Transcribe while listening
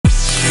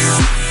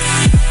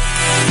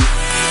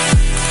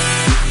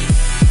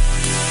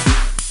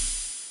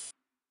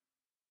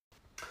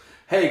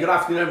Hey, good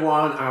afternoon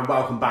everyone and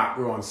welcome back.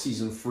 We're on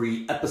season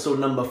 3, episode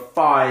number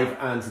 5,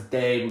 and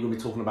today we're going to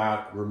be talking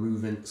about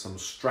removing some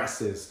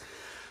stresses.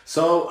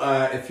 So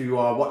if you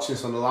are watching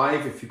this on the live,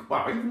 even if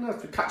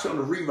you catch it on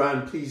the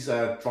rerun, please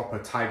drop a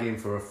tag in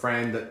for a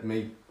friend that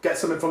may get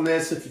something from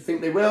this if you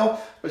think they will,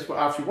 especially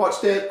after you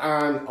watched it,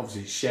 and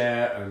obviously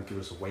share and give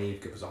us a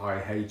wave, give us a hi.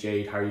 Hey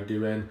Jade, how you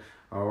doing?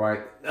 All right,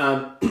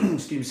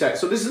 excuse me a sec.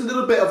 So this is a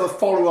little bit of a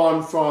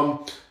follow-on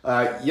from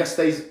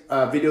yesterday's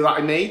video that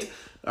I made.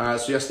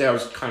 So yesterday I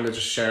was kind of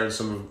just sharing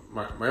some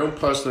of my own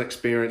personal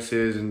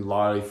experiences in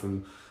life,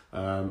 and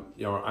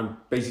I'm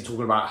basically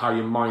talking about how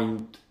your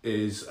mind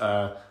is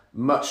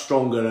much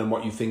stronger than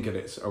what you think it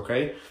is.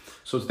 Okay,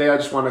 so today I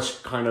just want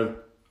to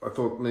I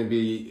thought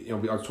maybe I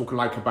was talking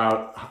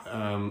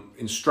about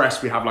in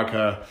stress we have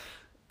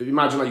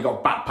imagine like you got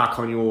a backpack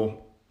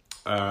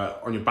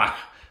on your back,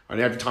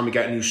 and every time you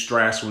get a new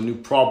stress or a new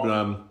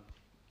problem,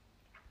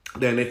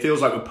 then it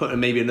feels like we're putting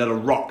maybe another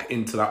rock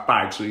into that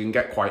bag, so it can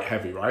get quite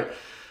heavy, right?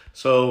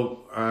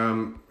 So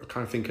I'm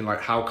kind of thinking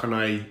how can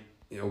I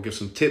give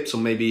some tips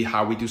on maybe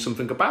how we do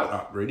something about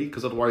that, really,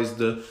 because otherwise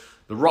the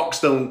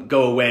rocks don't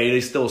go away,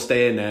 they still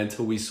stay in there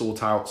until we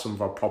sort out some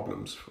of our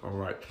problems. All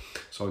right,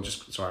 so I'm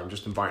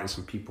just inviting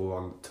some people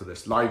on to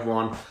this live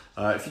one.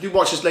 If you do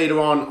watch this later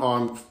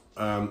on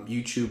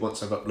YouTube,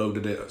 once I've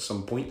uploaded it at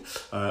some point,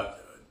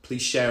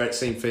 please share it.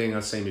 Same thing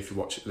as if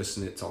you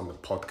listen it on the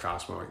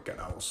podcast when I get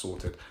that all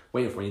sorted.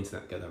 Waiting for my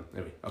internet to get them.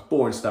 Anyway, that's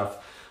boring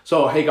stuff.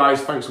 So hey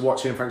guys, thanks for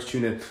watching, thanks for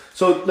tuning in.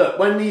 So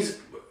look,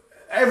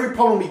 every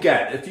problem we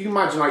get, if you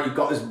imagine you've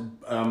got this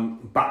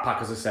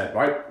backpack, as I said,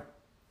 right?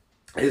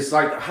 It's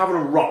like having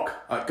a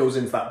rock that goes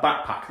into that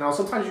backpack. Now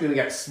sometimes you're going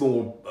to get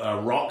small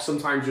rocks,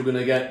 sometimes you're going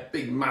to get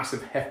big,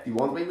 massive, hefty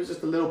ones. Maybe it's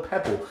just a little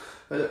pebble.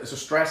 It's a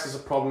stress, it's a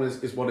problem,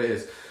 is what it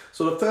is.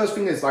 So the first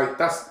thing is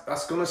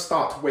that's going to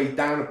start to weigh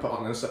down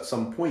upon us at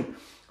some point.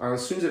 And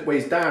as soon as it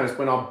weighs down is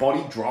when our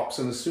body drops,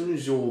 and as soon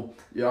as you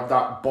have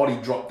that body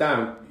drop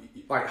down,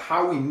 like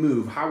how we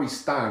move, how we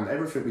stand,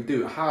 everything we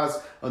do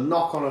has a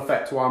knock-on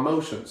effect to our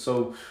emotions.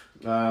 So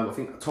I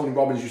think Tony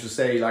Robbins used to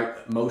say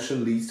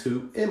motion leads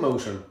to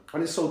emotion,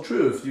 and it's so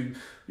true. If you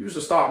used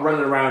to start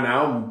running around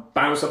now and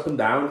bounce up and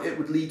down, it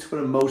would lead to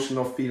an emotion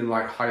of feeling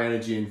high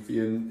energy and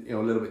feeling a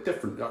little bit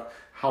different.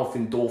 Health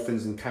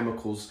endorphins and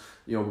chemicals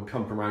would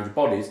pump around your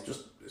body.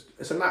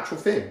 It's a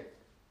natural thing.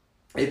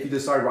 If you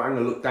decide, right, I'm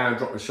going to look down,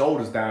 drop my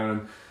shoulders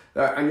down,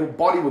 and your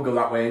body will go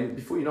that way, and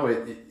before you know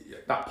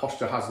it, that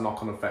posture has a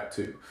knock-on effect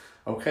too.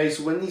 Okay,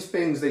 so when these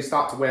things they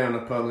start to weigh on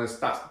a person,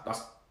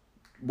 that's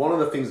one of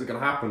the things that can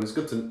happen. It's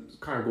good to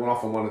kind of going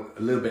off on one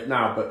a little bit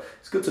now, but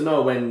it's good to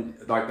know when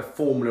the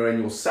formula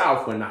in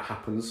yourself when that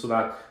happens, so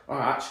that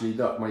actually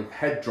look, my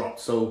head dropped,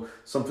 so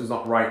something's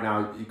not right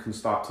now. You can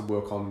start to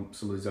work on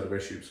some of these other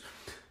issues.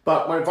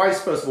 But my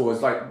advice first of all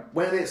is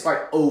when it's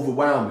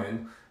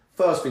overwhelming,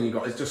 first thing you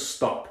got is just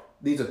stop.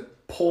 Need to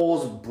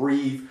pause,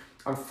 breathe,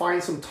 and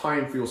find some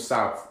time for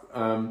yourself.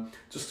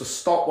 Just to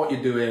stop what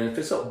you're doing. If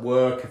it's at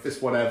work, if it's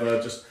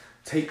whatever, just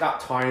take that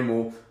time,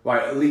 or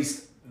at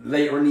least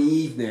later in the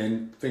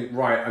evening, think,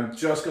 right, I'm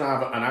just going to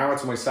have an hour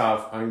to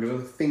myself. I'm going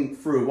to think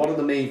through what are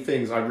the main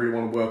things I really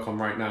want to work on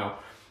right now.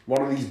 What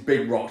are these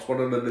big rocks? What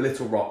are the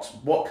little rocks?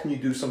 What can you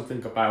do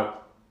something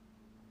about?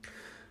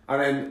 And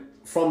then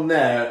from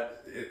there,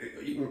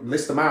 you can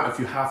list them out if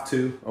you have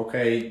to,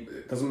 okay?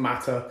 It doesn't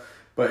matter,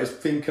 but it's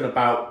thinking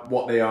about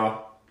what they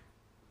are,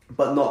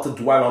 but not to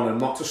dwell on them,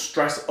 not to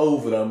stress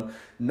over them.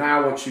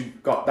 Now, once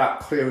you've got that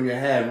clear in your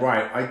head,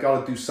 right, I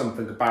got to do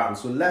something about them.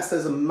 So unless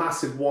there's a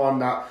massive one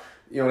that,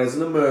 there's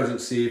an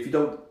emergency, if you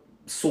don't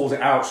sort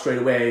it out straight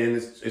away, and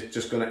it's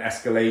just going to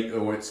escalate,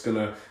 or it's going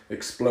to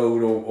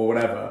explode, or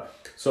whatever.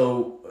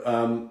 So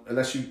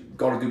unless you've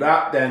got to do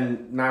that,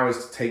 then now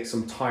is to take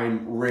some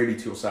time really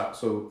to yourself.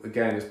 So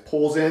again, it's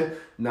pause in.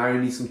 Now you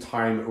need some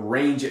time,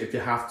 arrange it if you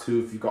have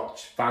to, if you've got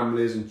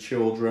families and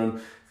children,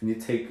 if you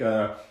need to take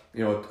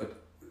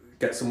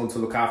get someone to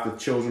look after the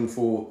children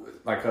for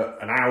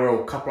an hour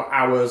or a couple of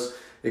hours,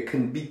 it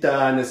can be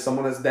done. There's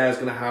someone that's there is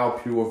going to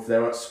help you, or if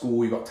they're at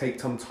school, you've got to take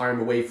some time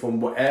away from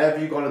whatever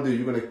you're going to do.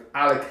 You're going to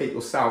allocate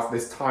yourself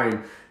this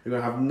time. You're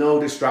going to have no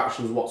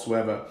distractions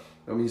whatsoever.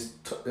 That means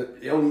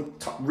the only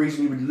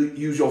reason you would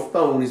use your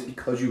phone is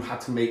because you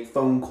had to make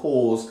phone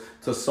calls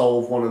to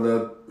solve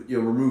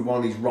remove one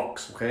of these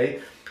rocks, okay?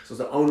 So it's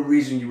the only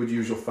reason you would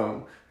use your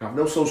phone. You have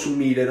no social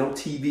media, no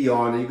TV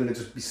on, and you're going to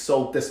just be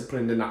so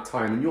disciplined in that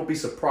time, and you'll be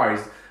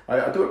surprised.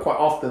 I do it quite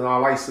often.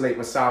 I'll isolate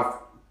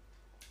myself,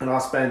 and I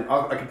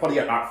can probably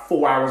get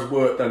 4 hours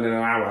work done in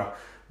an hour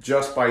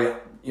just by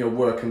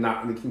working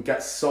that, and you can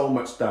get so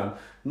much done.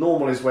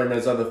 Normal is when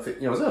there's other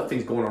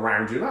things going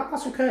around you.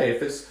 That's okay.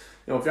 If it's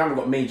if you haven't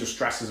got major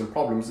stresses and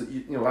problems,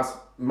 that's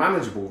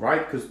manageable,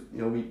 right? Because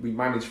we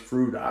manage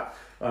through that.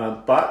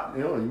 But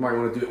you might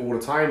want to do it all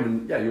the time,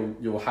 and yeah,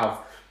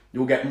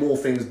 you'll get more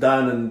things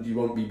done, and you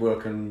won't be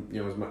working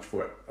as much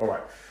for it. All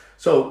right.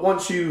 So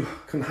once you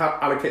can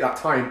allocate that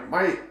time,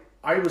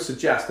 I would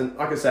suggest, and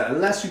like I said,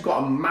 unless you've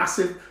got a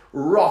massive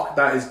rock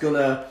that is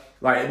gonna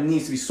it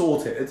needs to be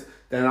sorted,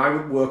 then I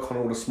would work on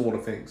all the smaller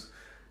things.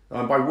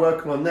 And by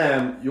working on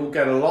them, you'll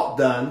get a lot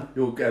done.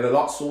 You'll get a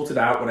lot sorted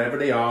out, whatever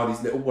they are,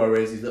 these little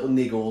worries, these little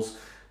niggles.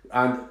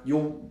 And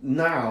you'll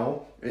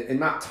now, in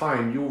that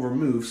time, you'll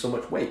remove so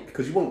much weight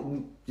because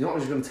you're not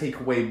just going to take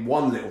away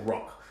one little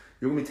rock.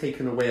 You're going to be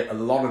taking away a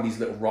lot of these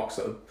little rocks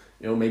that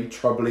are, maybe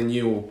troubling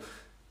you or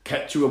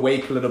kept you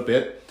awake a little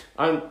bit,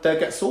 and they'll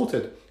get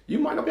sorted. You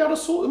might not be able to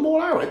sort them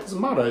all out. It doesn't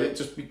matter. It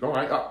just be all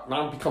right. That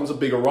now becomes a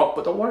bigger rock,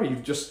 but don't worry.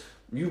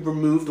 You've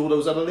removed all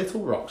those other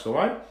little rocks. All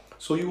right.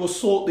 So you will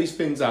sort these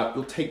things out.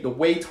 You'll take the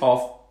weight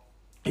off.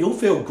 You'll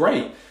feel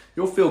great.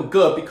 You'll feel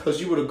good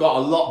because you would have got a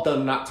lot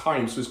done in that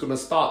time. So it's going to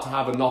start to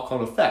have a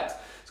knock-on effect.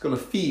 It's going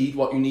to feed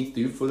what you need to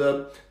do for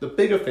the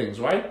bigger things,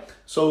 right?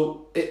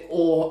 So it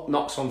all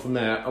knocks on from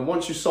there. And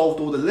once you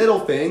solved all the little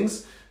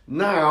things,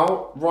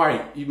 now,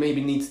 right, you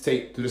maybe need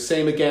to do the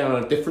same again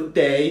on a different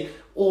day,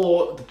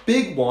 or the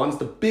big ones,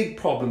 the big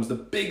problems, the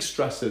big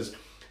stresses.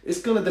 It's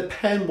going to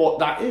depend what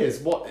that is.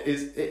 What it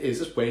is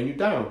that's weighing you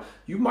down.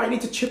 You might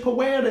need to chip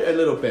away at it a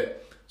little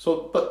bit.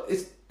 So, but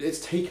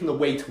it's taking the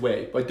weight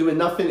away. By doing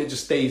nothing, it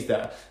just stays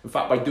there. In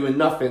fact, by doing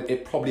nothing,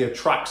 it probably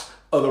attracts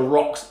other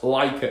rocks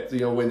like it.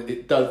 When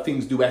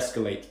things do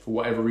escalate for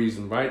whatever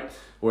reason, right?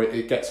 Or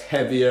it gets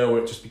heavier, or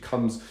it just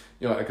becomes,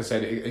 like I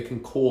said, it can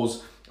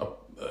cause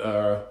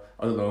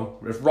I don't know,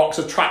 if rocks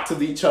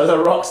attracted each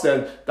other,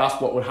 then that's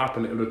what would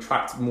happen. It would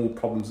attract more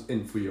problems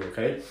in for you,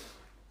 okay?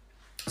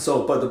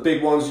 So, but the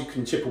big ones, you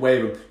can chip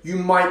away them. You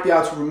might be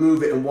able to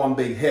remove it in one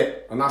big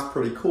hit, and that's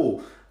pretty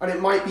cool. And it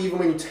might be even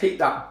when you take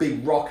that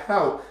big rock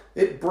out,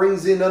 it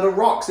brings in other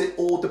rocks. It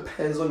all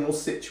depends on your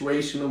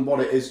situation and what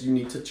it is you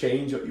need to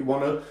change, what you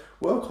want to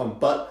work on.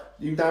 But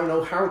you now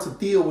know how to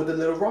deal with the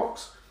little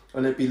rocks.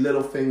 And it'd be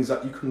little things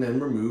that you can then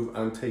remove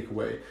and take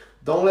away.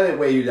 Don't let it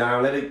weigh you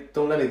down.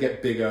 Don't let it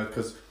get bigger,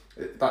 because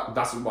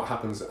that's what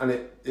happens. And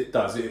it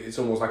does. It's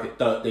almost like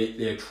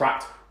they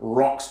attract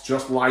rocks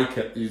just like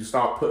it. You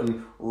start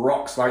putting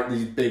rocks like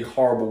these big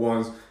horrible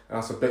ones, and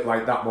that's a bit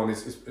like that one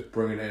is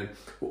bringing it in.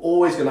 We're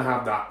always going to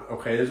have that,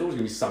 okay? There's always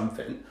going to be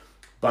something.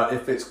 But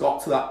if it's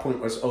got to that point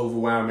where it's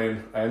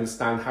overwhelming, I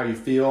understand how you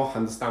feel,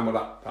 understand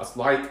what that's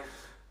like.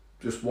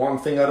 Just one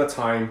thing at a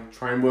time.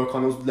 Try and work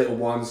on those little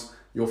ones.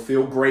 You'll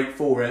feel great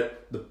for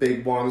it. The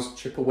big ones,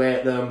 chip away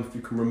at them. If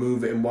you can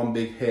remove it in one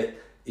big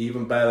hit,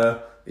 even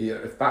better.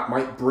 If that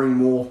might bring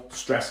more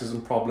stresses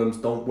and problems,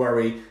 don't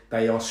worry.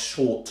 They are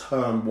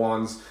short-term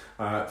ones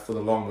for the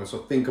long run. So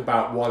think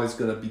about what is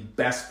going to be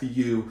best for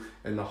you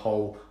in the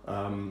whole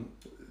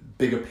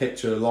bigger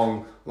picture,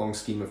 long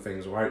scheme of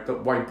things, right?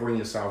 Why bring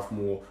yourself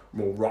more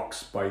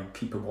rocks by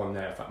keeping one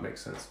there, if that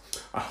makes sense.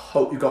 I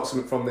hope you got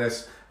something from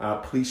this.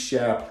 Please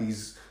share,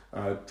 please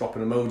drop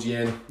an emoji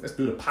in. Let's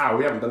do the power.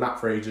 We haven't done that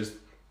for ages.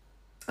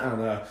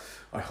 And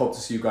I hope to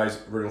see you guys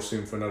real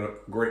soon for another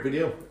great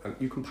video. And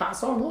you can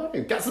pass on,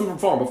 get some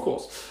from, of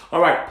course.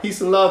 All right,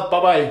 peace and love.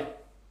 Bye-bye.